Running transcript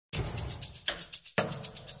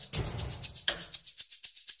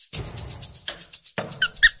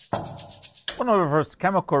One of the first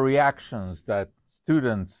chemical reactions that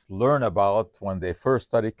students learn about when they first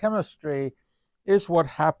study chemistry is what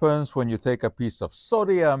happens when you take a piece of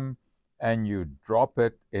sodium and you drop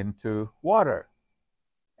it into water.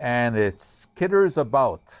 And it skitters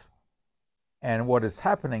about. And what is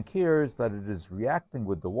happening here is that it is reacting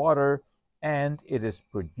with the water and it is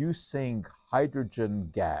producing hydrogen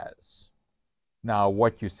gas. Now,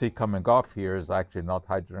 what you see coming off here is actually not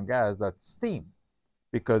hydrogen gas, that's steam,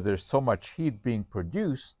 because there's so much heat being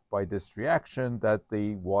produced by this reaction that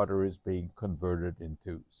the water is being converted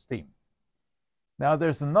into steam. Now,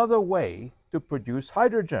 there's another way to produce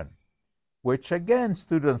hydrogen, which again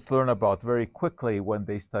students learn about very quickly when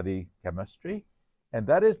they study chemistry, and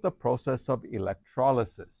that is the process of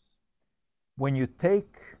electrolysis. When you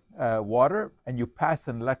take water and you pass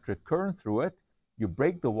an electric current through it, you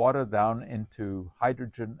break the water down into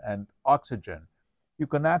hydrogen and oxygen. You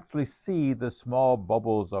can actually see the small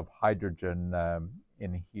bubbles of hydrogen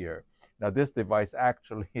in here. Now, this device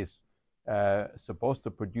actually is supposed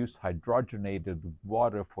to produce hydrogenated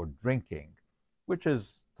water for drinking, which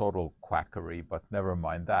is total quackery, but never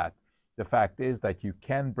mind that. The fact is that you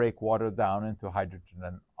can break water down into hydrogen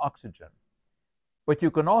and oxygen. But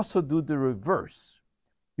you can also do the reverse.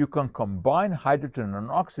 You can combine hydrogen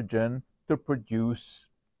and oxygen to produce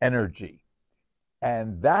energy.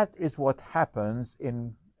 And that is what happens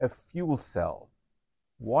in a fuel cell.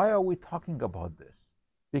 Why are we talking about this?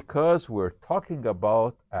 Because we're talking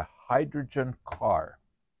about a hydrogen car.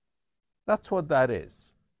 That's what that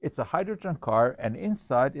is. It's a hydrogen car, and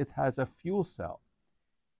inside it has a fuel cell.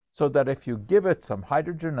 So that if you give it some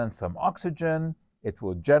hydrogen and some oxygen, it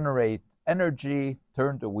will generate energy,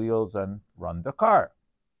 turn the wheels, and run the car.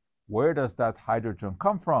 Where does that hydrogen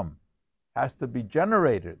come from? Has to be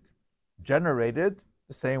generated. Generated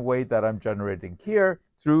the same way that I'm generating here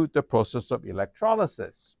through the process of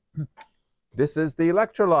electrolysis. This is the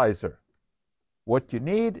electrolyzer. What you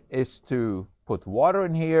need is to put water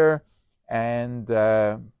in here and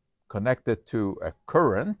connect it to a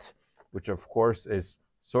current, which of course is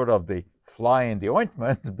sort of the fly in the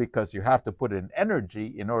ointment because you have to put in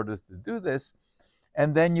energy in order to do this.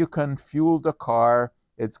 And then you can fuel the car.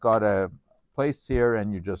 It's got a place here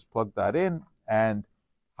and you just plug that in and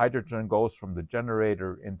hydrogen goes from the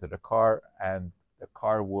generator into the car and the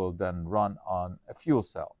car will then run on a fuel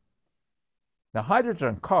cell. Now,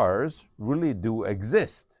 hydrogen cars really do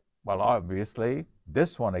exist. Well, obviously,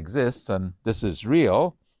 this one exists and this is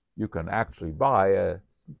real. You can actually buy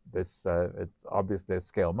this, it's obviously a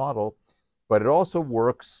scale model, but it also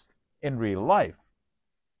works in real life.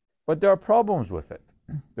 But there are problems with it.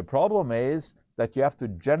 The problem is that you have to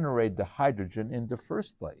generate the hydrogen in the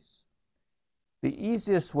first place. The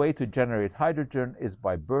easiest way to generate hydrogen is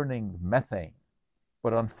by burning methane.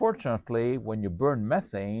 But unfortunately, when you burn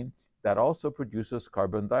methane, that also produces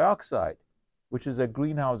carbon dioxide, which is a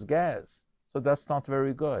greenhouse gas. So that's not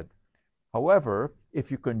very good. However, if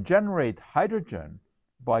you can generate hydrogen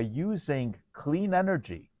by using clean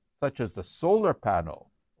energy, such as the solar panel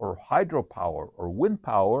or hydropower or wind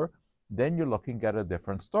power, then you're looking at a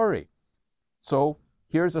different story. So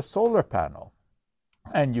here's a solar panel,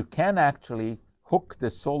 and you can actually hook the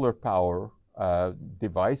solar power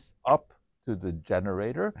device up to the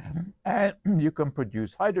generator, and you can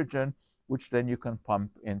produce hydrogen, which then you can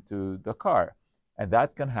pump into the car. And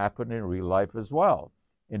that can happen in real life as well.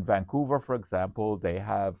 In Vancouver, for example, they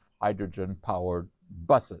have hydrogen-powered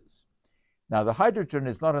buses. Now, the hydrogen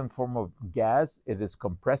is not in the form of gas. It is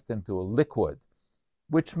compressed into a liquid,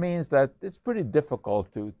 which means that it's pretty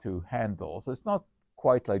difficult to handle. So it's not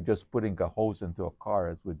quite like just putting a hose into a car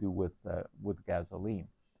as we do with gasoline.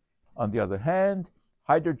 On the other hand,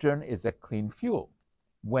 hydrogen is a clean fuel.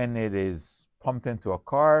 When it is pumped into a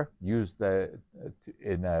car, used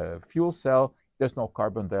in a fuel cell, there's no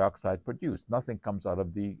carbon dioxide produced. Nothing comes out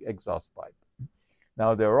of the exhaust pipe.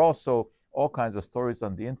 Now, there are also all kinds of stories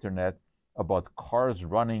on the internet about cars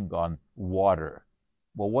running on water.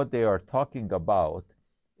 Well, what they are talking about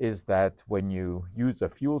is that when you use a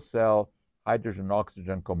fuel cell, hydrogen and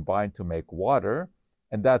oxygen combine to make water,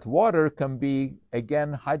 and that water can be,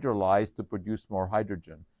 again, hydrolyzed to produce more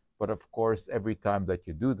hydrogen. But of course, every time that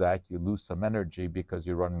you do that, you lose some energy because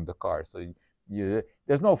you're running the car. So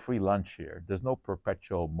there's no free lunch here. There's no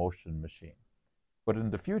perpetual motion machine. But in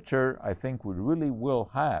the future, I think we really will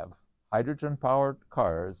have hydrogen-powered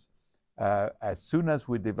cars as soon as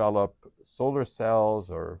we develop solar cells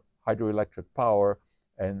or hydroelectric power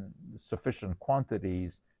in sufficient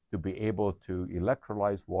quantities to be able to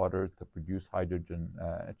electrolyze water to produce hydrogen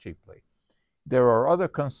cheaply. There are other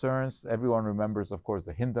concerns. Everyone remembers, of course,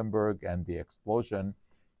 the Hindenburg and the explosion,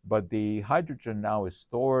 but the hydrogen now is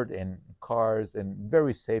stored in cars in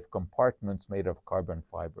very safe compartments made of carbon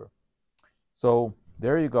fiber. So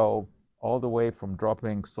there you go, all the way from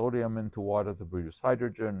dropping sodium into water to produce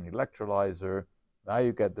hydrogen, electrolyzer. Now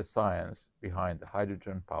you get the science behind the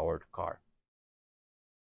hydrogen-powered car.